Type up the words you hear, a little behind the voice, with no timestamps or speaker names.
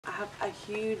have a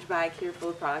huge bag here full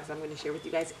of products I'm going to share with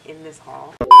you guys in this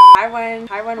haul. Hi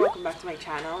everyone, welcome back to my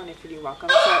channel, and if you're new, welcome.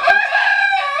 So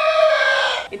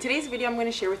in today's video I'm going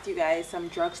to share with you guys some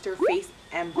drugstore face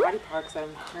and body products that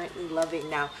I'm currently loving.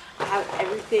 Now I have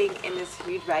everything in this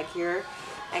huge bag here,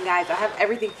 and guys, I have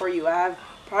everything for you. I have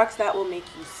products that will make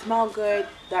you smell good,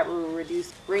 that will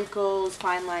reduce wrinkles,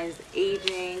 fine lines,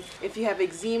 aging. If you have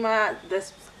eczema,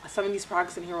 some of these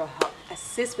products in here will help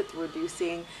assist with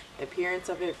reducing the appearance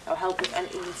of it. It'll help with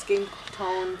uneven skin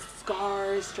tone,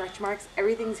 scars, stretch marks.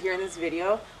 Everything's here in this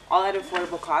video, all at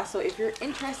affordable cost. So if you're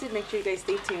interested, make sure you guys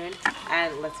stay tuned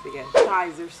and let's begin.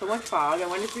 Guys, there's so much fog. I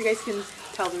wonder if you guys can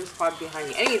tell there's fog behind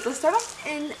me. Anyways, let's start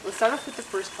off with the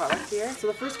first product here. So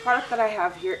the first product that I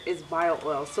have here is bio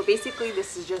oil. So basically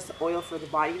this is just oil for the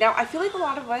body. Now I feel like a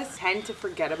lot of us tend to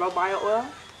forget about bio oil.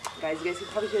 Guys, you guys can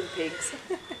probably hear the pigs.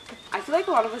 I feel like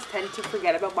a lot of us tend to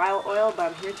forget about bio oil,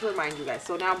 but I'm here to remind you guys.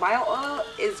 So now bio oil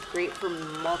is great for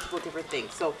multiple different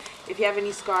things. So if you have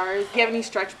any scars, if you have any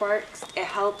stretch marks, it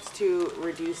helps to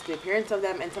reduce the appearance of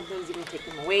them and sometimes even take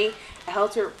them away. It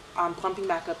helps with plumping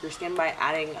back up your skin by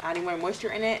adding more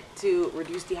moisture in it to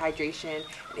reduce dehydration.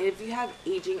 And if you have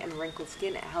aging and wrinkled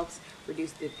skin, it helps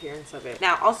reduce the appearance of it.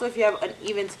 Now also if you have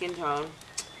uneven skin tone,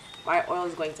 bio oil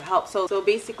is going to help. So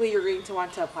basically you're going to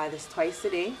want to apply this twice a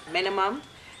day minimum,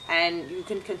 and you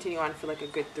can continue on for like a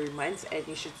good 3 months and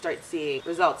you should start seeing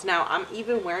results. Now I'm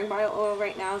even wearing bio oil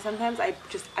right now. Sometimes I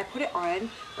put it on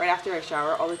right after I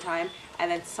shower all the time, and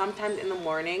then sometimes in the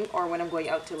morning or when I'm going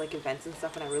out to like events and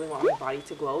stuff and I really want my body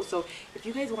to glow. So if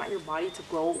you guys want your body to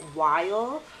glow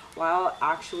while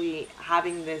actually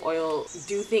having this oil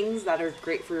do things that are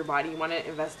great for your body, you want to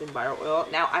invest in bio oil.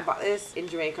 Now I bought this in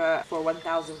Jamaica for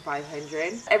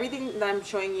 $1,500. Everything that I'm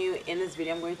showing you in this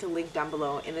video I'm going to link down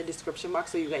below in the description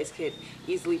box so you guys could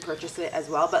easily purchase it as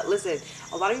well. But listen,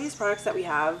 a lot of these products that we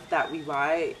have, that we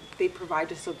buy, they provide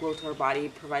just a glow to our body,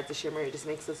 provides a shimmer, it just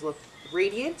makes us look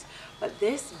radiant. But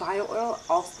this bio oil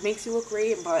also makes you look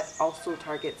radiant but also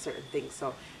targets certain things.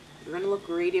 So you're going to look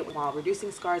radiant while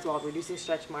reducing scars, while reducing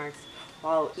stretch marks,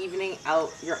 while evening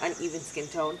out your uneven skin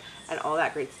tone and all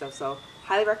that great stuff. So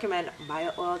highly recommend bio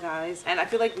oil, guys. And I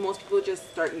feel like most people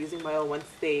just start using bio oil once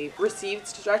they've received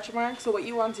stretch marks. So what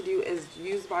you want to do is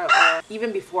use bio oil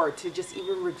even before to just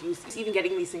even reduce even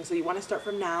getting these things. So you want to start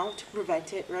from now to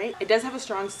prevent it, right? It does have a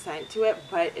strong scent to it,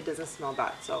 but it doesn't smell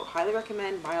bad. So highly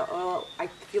recommend bio oil. I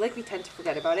feel like we tend to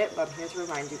forget about it, but I'm here to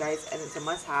remind you guys, and it's a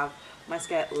must-have,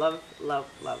 must-get, love, love,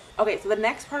 love. Okay, so the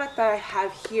next product that I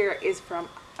have here is from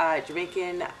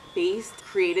Jamaican based,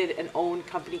 created and owned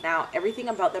company. Now everything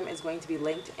about them is going to be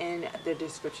linked in the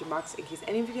description box in case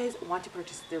any of you guys want to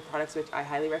purchase their products, which I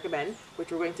highly recommend,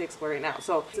 which we're going to explore right now.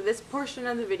 So this portion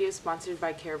of the video is sponsored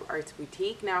by Care of Arts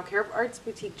Boutique. Now Care of Arts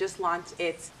Boutique just launched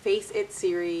its Face It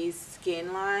series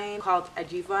skin line called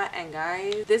Ajiva, and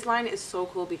guys, this line is so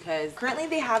cool because currently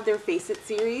they have their Face It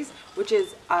series, which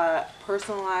is a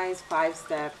personalized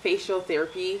 5-step facial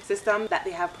therapy system that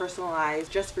they have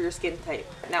personalized just for your skin type.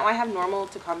 Now I have normal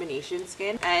to combination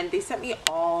skin, and they sent me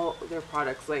all their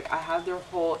products. Like I have their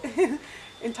whole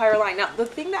entire line. Now the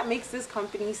thing that makes this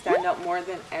company stand out more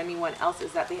than anyone else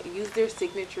is that they use their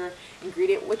signature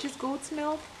ingredient, which is goat's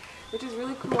milk, which is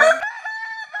really cool.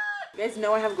 You guys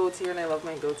know I have goats here and I love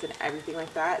my goats and everything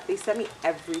like that. They sent me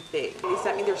everything. They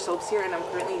sent me their soaps here and I'm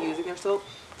currently using their soap.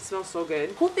 It smells so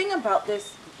good. Cool thing about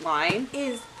this line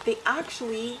is they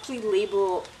actually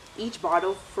label each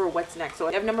bottle for what's next. So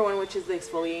they have number 1, which is the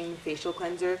exfoliating facial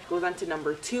cleanser, goes on to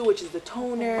number 2, which is the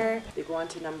toner. They go on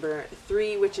to number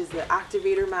 3, which is the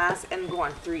activator mask, and go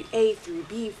on 3A,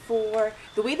 3B, 4.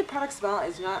 The way the products smell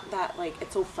is not that like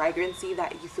it's so fragrancy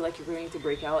that you feel like you're going to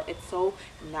break out. It's so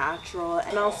natural.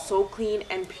 It smells so clean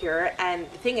and pure. And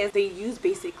the thing is, they use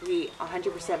basically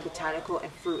 100% botanical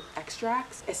and fruit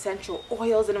extracts, essential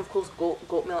oils, and of course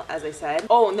goat milk, as I said.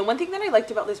 Oh, and the one thing that I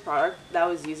liked about this product that I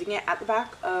was using it, at the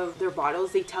back of their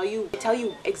bottles they tell you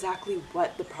exactly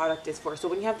what the product is for. So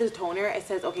when you have this toner, it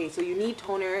says, okay, so you need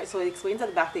toner. So it explains at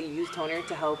the back that you use toner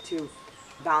to help to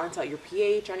balance out your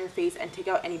pH on your face and take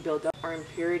out any buildup or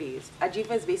impurities.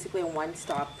 Ajiva is basically a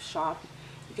one-stop shop.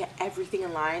 You get everything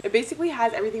in line. It basically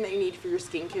has everything that you need for your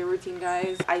skincare routine,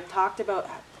 guys. I talked about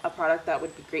a product that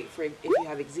would be great for if you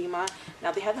have eczema.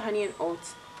 Now they have the honey and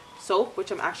oats soap,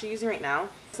 which I'm actually using right now.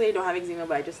 So I don't have eczema,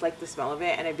 but I just like the smell of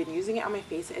it, and I've been using it on my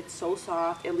face. It's so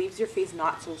soft. It leaves your face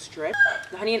not so stripped.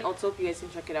 The honey and oat soap, you guys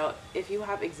can check it out. If you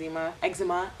have eczema,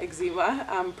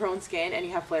 prone skin, and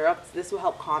you have flare-ups, this will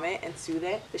help calm it and soothe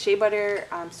it. The shea butter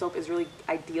soap is really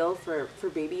ideal for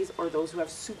babies or those who have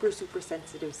super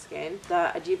sensitive skin.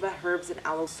 The Ajiva herbs and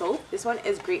aloe soap. This one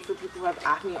is great for people who have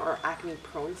acne or acne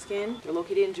prone skin. They're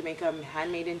located in Jamaica,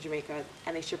 handmade in Jamaica,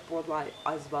 and they ship worldwide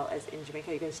as well as in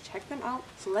Jamaica. You guys check them out.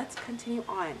 So let's continue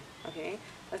on. Okay,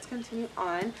 let's continue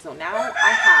on. So now I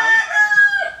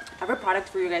have a product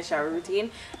for you guys' shower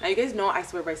routine. Now you guys know I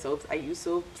swear by soaps. I use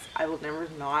soaps. I will never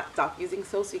not stop using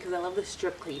soaps because I love the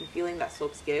strip clean feeling that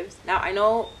soaps gives. Now I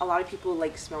know a lot of people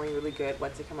like smelling really good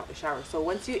once they come out the shower. So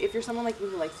if you're someone like me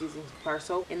who likes using bar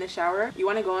soap in the shower, you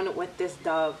want to go in with this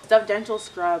Dove Dental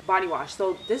Scrub body wash.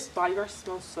 So this body wash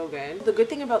smells so good. The good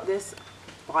thing about this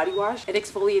body wash, it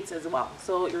exfoliates as well.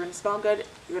 So you're gonna smell good,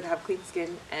 you're gonna have clean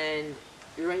skin, and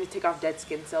you're going to take off dead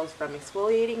skin cells from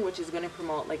exfoliating, which is going to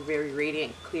promote like very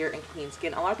radiant, clear, and clean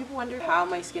skin. A lot of people wonder how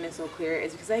my skin is so clear.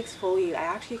 It's because I exfoliate. I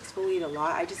actually exfoliate a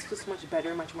lot. I just feel so much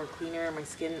better, much more cleaner. My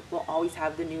skin will always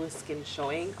have the newest skin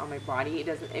showing on my body.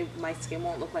 My skin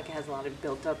won't look like it has a lot of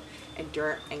built up and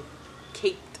dirt and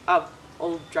caked up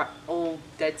old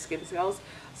dead skin cells.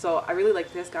 So I really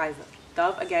like this, guys.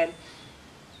 Dove, again,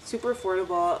 super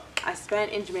affordable. I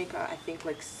spent in Jamaica, I think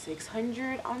like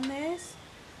 $600 on this.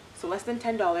 So less than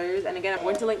 $10. And again, I'm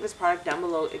going to link this product down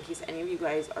below in case any of you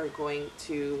guys are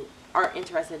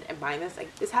interested in buying this.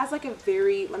 Like, this has like a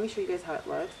very, let me show you guys how it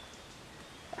looks.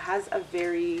 It has a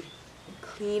very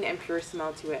clean and pure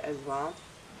smell to it as well.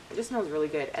 It just smells really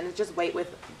good, and it's just white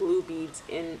with blue beads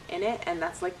in it, and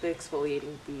that's like the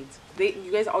exfoliating beads.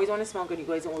 You guys always want to smell good. You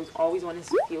guys always want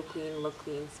to feel clean, look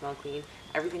clean, smell clean,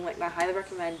 everything like that. Highly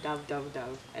recommend Dove,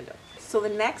 and Dove. So the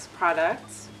next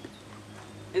product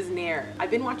is Nair.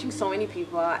 I've been watching so many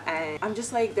people, and I'm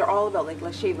just like, they're all about like,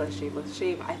 let's shave.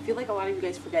 I feel like a lot of you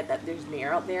guys forget that there's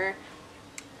Nair out there.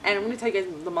 And I'm going to tell you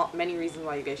guys the many reasons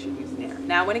why you guys should use Nair.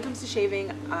 Now, when it comes to shaving,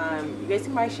 you guys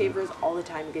can buy shavers all the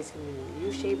time. You guys can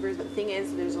use shavers. But the thing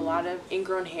is, there's a lot of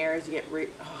ingrown hairs. You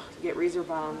get razor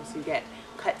bumps. You get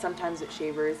cut sometimes with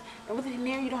shavers. And with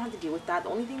Nair, you don't have to deal with that. The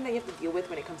only thing that you have to deal with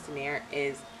when it comes to Nair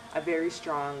is a very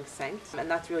strong scent,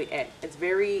 and that's really it. It's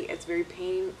very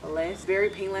painless. Very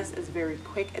painless. It's very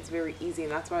quick. It's very easy,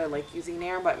 and that's why I like using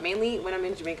Nair. But mainly when I'm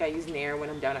in Jamaica, I use Nair when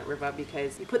I'm down at Riva,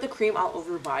 because you put the cream all over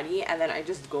your body, and then I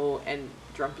just go and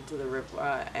jump into the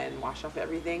Riva and wash off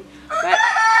everything. But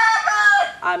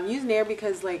use Nair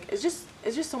because like it's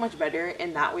just so much better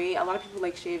in that way. A lot of people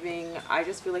like shaving. I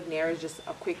just feel like Nair is just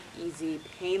a quick, easy,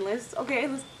 painless, okay,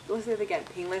 let's say it again,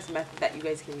 painless method that you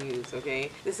guys can use. Okay,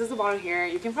 this is the bottle here.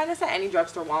 You can find this at any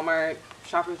drugstore, Walmart,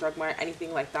 Shoppers Drug Mart,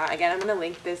 anything like that. Again, I'm going to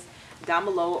link this down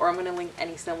below, or I'm going to link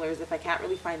any similars if I can't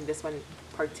really find this one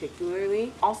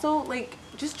particularly. Also, like,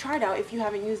 just try it out. If you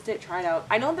haven't used it, try it out.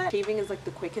 I know that shaving is like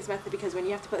the quickest method, because when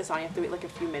you have to put this on, you have to wait like a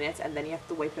few minutes, and then you have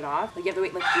to wipe it off. Like, you have to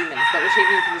wait like 3 minutes. But with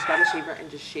shaving, you can just grab a shaver and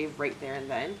just shave right there and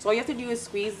then. So all you have to do is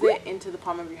squeeze it into the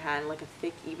palm of your hand like a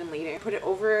thick, even layer. Put it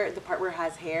over the part where it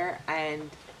has hair and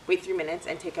wait 3 minutes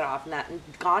and take it off. And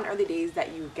gone are the days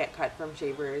that you get cut from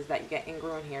shavers, that you get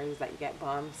ingrown hairs, that you get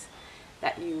bumps,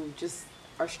 that you just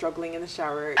are struggling in the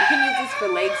shower. You can use this for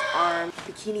legs, arms,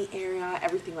 bikini area,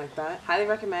 everything like that. Highly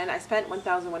recommend. I spent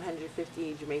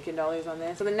 1,150 Jamaican dollars on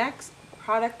this. So the next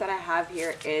product that I have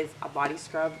here is a body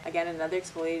scrub. Again, another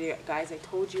exfoliator. Guys, I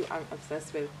told you I'm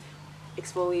obsessed with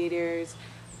exfoliators,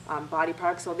 body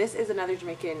products. So this is another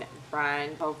Jamaican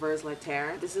brand called Vers La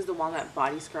Terre. This is the walnut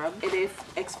body scrub. It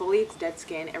exfoliates dead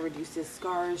skin. It reduces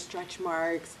scars, stretch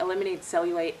marks, eliminates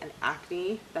cellulite and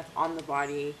acne that's on the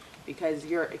body, because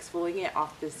you're exfoliating it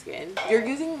off the skin. You're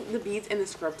using the beads in the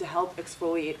scrub to help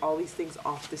exfoliate all these things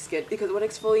off the skin, because what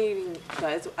exfoliating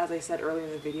does, as I said earlier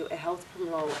in the video, it helps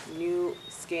promote new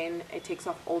skin, it takes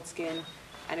off old skin,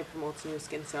 and it promotes new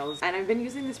skin cells. And I've been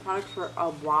using this product for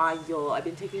a while. I've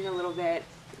been taking a little bit,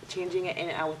 changing it in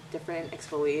and out with different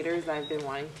exfoliators that I've been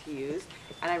wanting to use,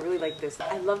 and I really like this.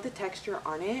 I love the texture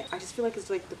on it. I just feel like it's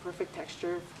like the perfect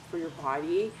texture for your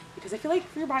body, because I feel like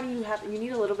for your body you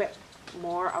need a little bit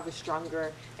more of a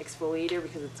stronger exfoliator,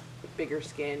 because it's bigger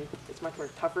skin. It's much more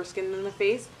tougher skin than the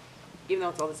face, even though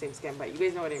it's all the same skin, but you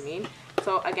guys know what I mean.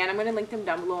 So again, I'm going to link them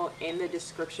down below in the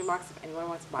description box if anyone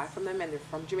wants to buy from them and they're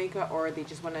from Jamaica, or they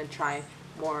just want to try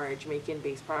more Jamaican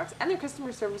based products. And their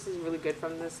customer service is really good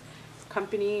from this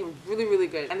company, really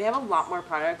good, and they have a lot more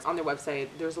products on their website.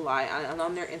 There's a lot, and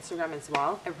on their Instagram as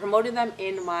well. I promoted them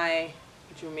in my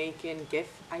Jamaican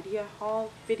gift idea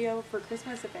haul video for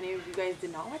Christmas. If any of you guys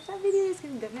did not watch that video, you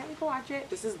can definitely go watch it.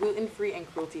 This is gluten-free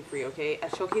and cruelty-free, okay? I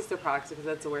showcase their products because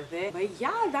that's worth it. But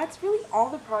yeah, that's really all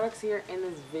the products here in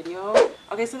this video.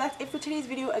 Okay, so that's it for today's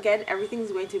video. Again,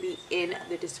 everything's going to be in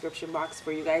the description box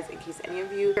for you guys in case any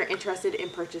of you are interested in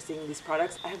purchasing these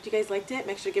products. I hope you guys liked it.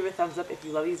 Make sure to give it a thumbs up if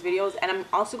you love these videos. And I'm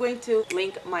also going to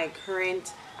link my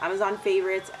current Amazon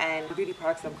favorites and beauty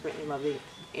products I'm currently loving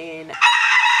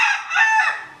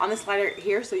on the slider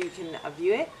here so you can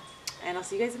view it. And I'll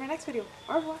see you guys in my next video.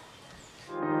 Au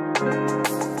revoir.